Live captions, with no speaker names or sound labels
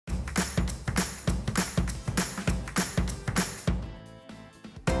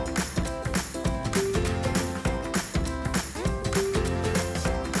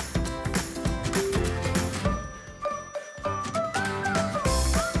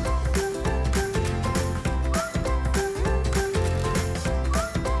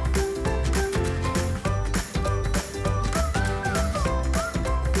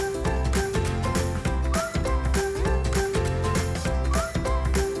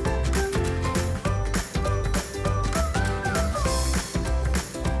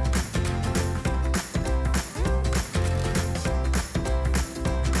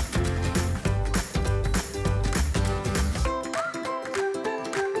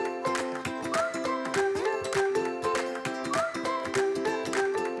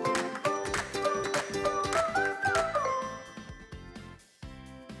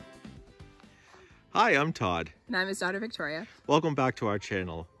Hi, I'm Todd. And I'm his daughter, Victoria. Welcome back to our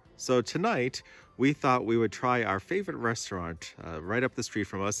channel. So tonight, we thought we would try our favorite restaurant right up the street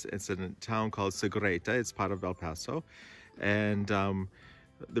from us. It's in a town called Sicily. It's part of Belpasso. And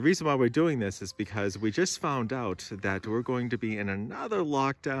the reason why we're doing this is because we just found out that we're going to be in another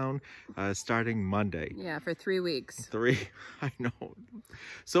lockdown starting Monday. Yeah, for 3 weeks. I know.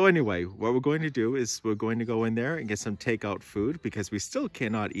 So anyway, what we're going to do is we're going to go in there and get some takeout food because we still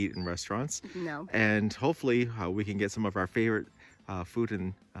cannot eat in restaurants. No. And hopefully we can get some of our favorite food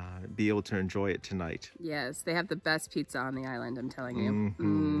and be able to enjoy it tonight. Yes, they have the best pizza on the island, I'm telling you.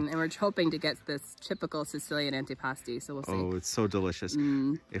 And we're hoping to get this typical Sicilian antipasti, so we'll see. Oh, it's so delicious.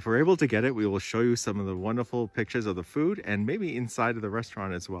 If we're able to get it, we will show you some of the wonderful pictures of the food and maybe inside of the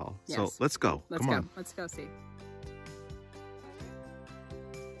restaurant as well. Yes. So let's go. Come on. Let's go see.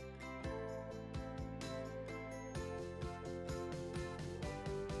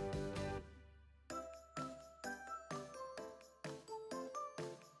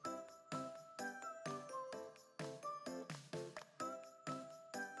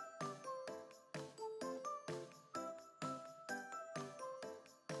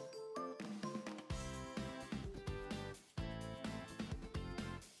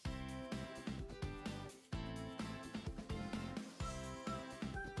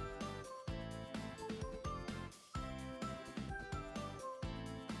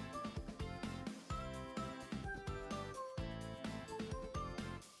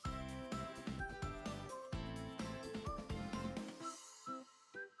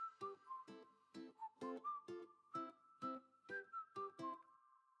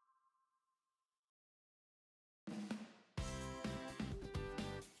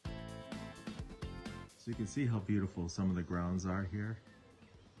 So you can see how beautiful some of the grounds are here.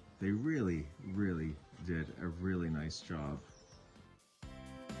 They really, really did a really nice job.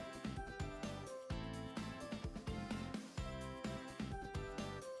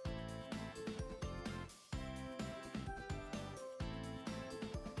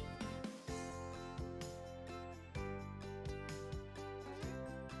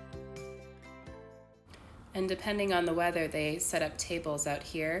 And depending on the weather, they set up tables out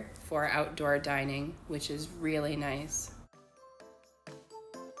here for outdoor dining, which is really nice.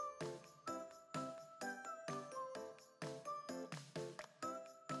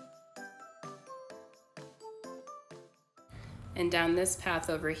 And down this path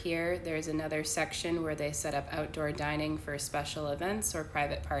over here, there's another section where they set up outdoor dining for special events or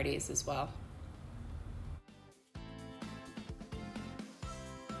private parties as well.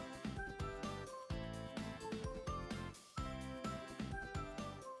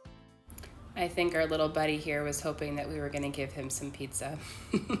 I think our little buddy here was hoping that we were going to give him some pizza.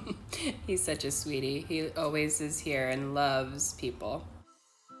 He's such a sweetie. He always is here and loves people.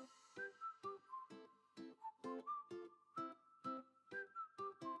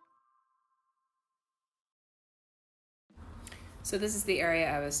 So this is the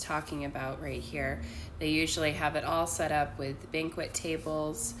area I was talking about right here. They usually have it all set up with banquet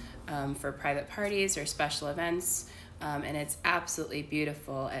tables for private parties or special events. And it's absolutely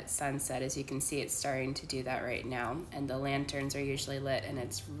beautiful at sunset. As you can see, it's starting to do that right now. And the lanterns are usually lit and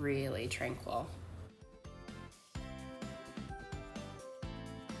it's really tranquil.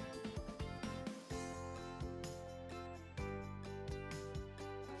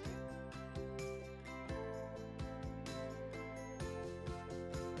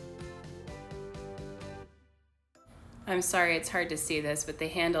 I'm sorry it's hard to see this, but the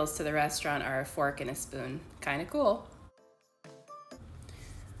handles to the restaurant are a fork and a spoon. Kind of cool.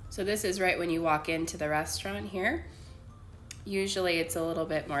 So this is right when you walk into the restaurant here. Usually it's a little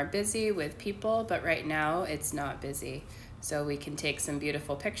bit more busy with people, but right now it's not busy. So we can take some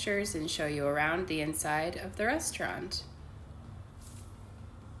beautiful pictures and show you around the inside of the restaurant.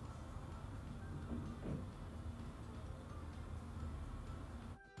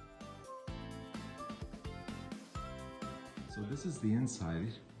 So this is the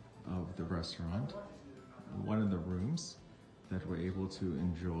inside of the restaurant, one of the rooms that we're able to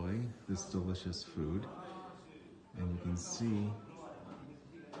enjoy this delicious food. And you can see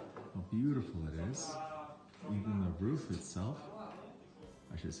how beautiful it is. Even the roof itself,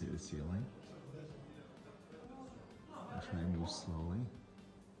 I should say the ceiling. I'll try to move slowly.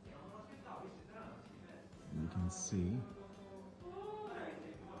 And you can see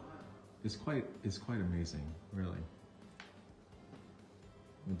it's quite amazing, really.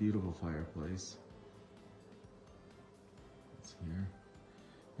 A beautiful fireplace. It's here.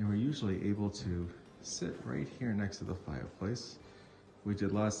 And we're usually able to sit right here next to the fireplace. We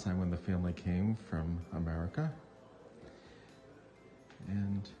did last time when the family came from America.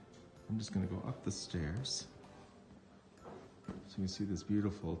 And I'm just gonna go up the stairs. So you can see this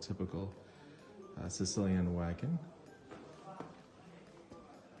beautiful, typical Sicilian wagon.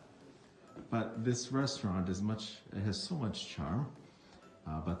 But this restaurant it has so much charm,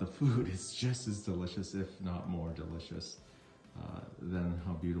 but the food is just as delicious, if not more delicious, than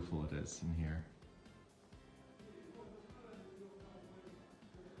how beautiful it is in here.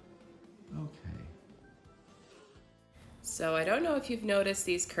 Okay. So I don't know if you've noticed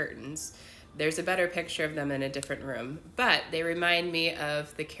these curtains. There's a better picture of them in a different room, but they remind me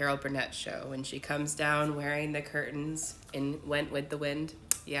of the Carol Burnett show when she comes down wearing the curtains in Went with the Wind.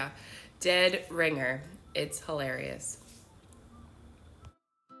 Yeah, dead ringer. It's hilarious.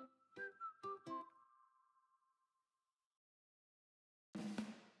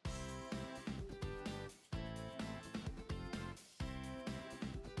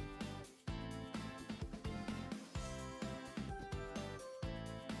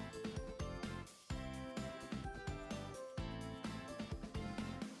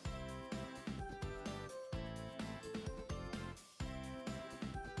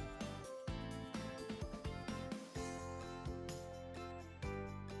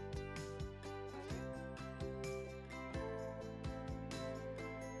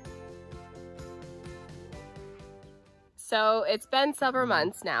 So it's been several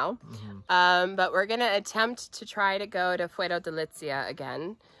months now, but we're gonna attempt to try to go to Feudo Delizia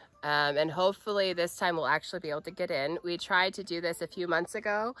again. And hopefully this time we'll actually be able to get in. We tried to do this a few months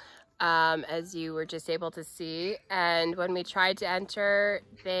ago, as you were just able to see. And when we tried to enter,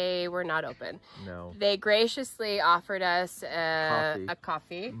 they were not open. No. They graciously offered us a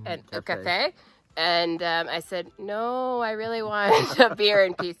coffee and a cafe. And I said, no, I really want a beer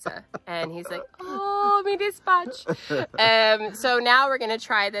and pizza. And he's like, oh, mi dispatch. So now we're going to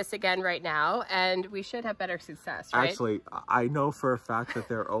try this again right now, and we should have better success, right? Actually, I know for a fact that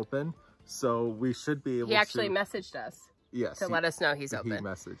they're open, so we should be able to... He actually messaged us. Yes, to let us know he's open. He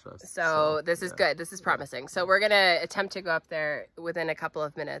messaged us. So this is good. This is promising. So we're going to attempt to go up there within a couple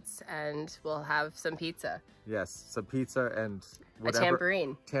of minutes, and we'll have some pizza. Yes, some pizza and whatever. A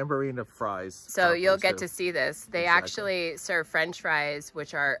tambourine. Tambourine of fries. So you'll get to see this. They actually serve French fries,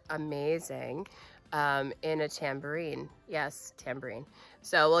 which are amazing, in a tambourine. Yes, tambourine.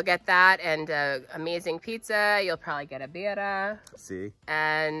 So we'll get that and amazing pizza. You'll probably get a birra. See?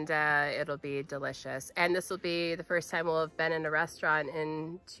 And it'll be delicious. And this will be the first time we'll have been in a restaurant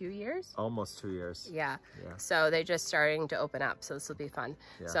in 2 years? Almost 2 years. Yeah. So they're just starting to open up. So this will be fun.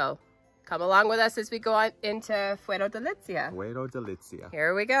 Yeah. So come along with us as we go on into Feudo Delizia. Feudo Delizia.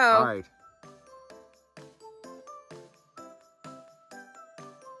 Here we go. All right.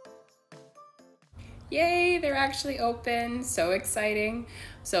 Yay, they're actually open. So exciting.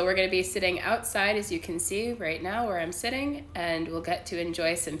 So we're going to be sitting outside, as you can see right now where I'm sitting, and we'll get to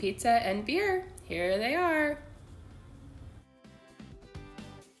enjoy some pizza and beer. Here they are.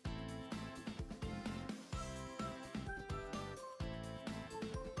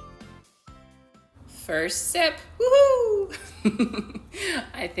 First sip. Woohoo!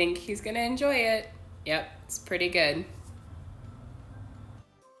 I think he's going to enjoy it. Yep, it's pretty good.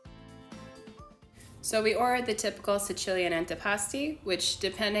 So we ordered the typical Sicilian antipasti, which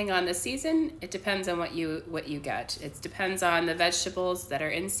depending on the season, it depends on what you get. It depends on the vegetables that are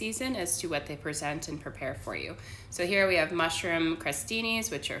in season as to what they present and prepare for you. So here we have mushroom crostinis,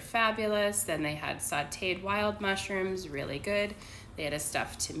 which are fabulous. Then they had sauteed wild mushrooms, really good. They had a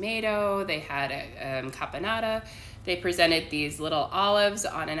stuffed tomato. They had a caponata. They presented these little olives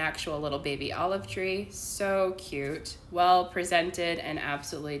on an actual little baby olive tree. So cute, well presented, and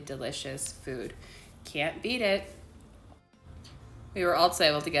absolutely delicious food. Can't beat it. We were also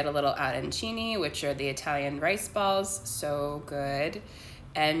able to get a little arancini, which are the Italian rice balls. So good.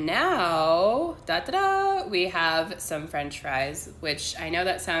 And now, da-da-da, we have some French fries, which I know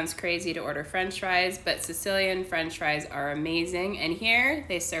that sounds crazy to order French fries, but Sicilian French fries are amazing. And here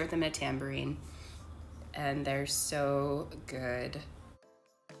they serve them a tambourine. And they're so good.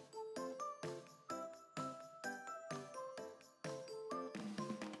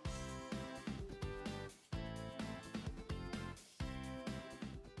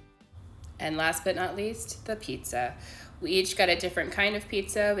 And last but not least, the pizza. We each got a different kind of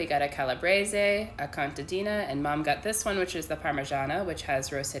pizza. We got a calabrese, a contadina, and Mom got this one, which is the parmigiana, which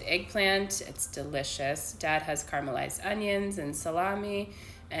has roasted eggplant. It's delicious. Dad has caramelized onions and salami.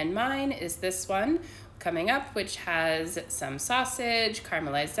 And mine is this one coming up, which has some sausage,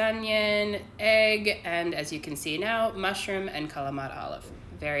 caramelized onion, egg, and as you can see now, mushroom and calamat olive.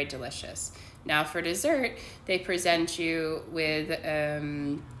 Very delicious. Now for dessert, they present you with,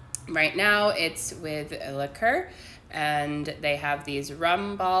 right now it's with a liqueur, And they have these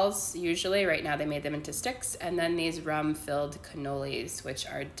rum balls, usually. Right now they made them into sticks. And then these rum-filled cannolis, which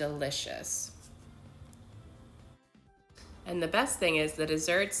are delicious. And the best thing is the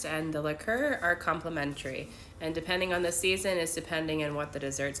desserts and the liqueur are complimentary. And depending on the season is depending on what the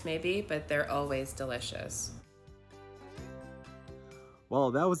desserts may be, but they're always delicious. Well,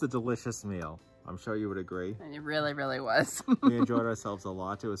 that was a delicious meal. I'm sure you would agree. And it really, really was. We enjoyed ourselves a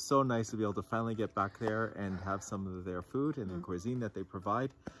lot. It was so nice to be able to finally get back there and have some of their food and the cuisine that they provide.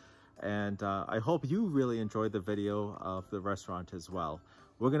 And I hope you really enjoyed the video of the restaurant as well.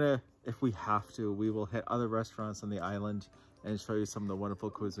 We're gonna, if we have to, we will hit other restaurants on the island and show you some of the wonderful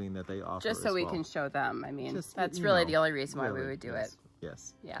cuisine that they offer. Just so we can show them. I mean, that's really the only reason why we would do it.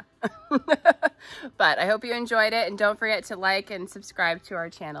 Yes. Yeah. But I hope you enjoyed it, and don't forget to like and subscribe to our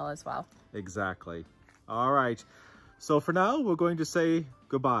channel as well. Exactly. All right. So for now, we're going to say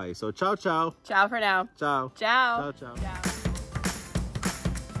goodbye. So ciao, ciao. Ciao for now. Ciao. Ciao. Ciao, ciao. Ciao.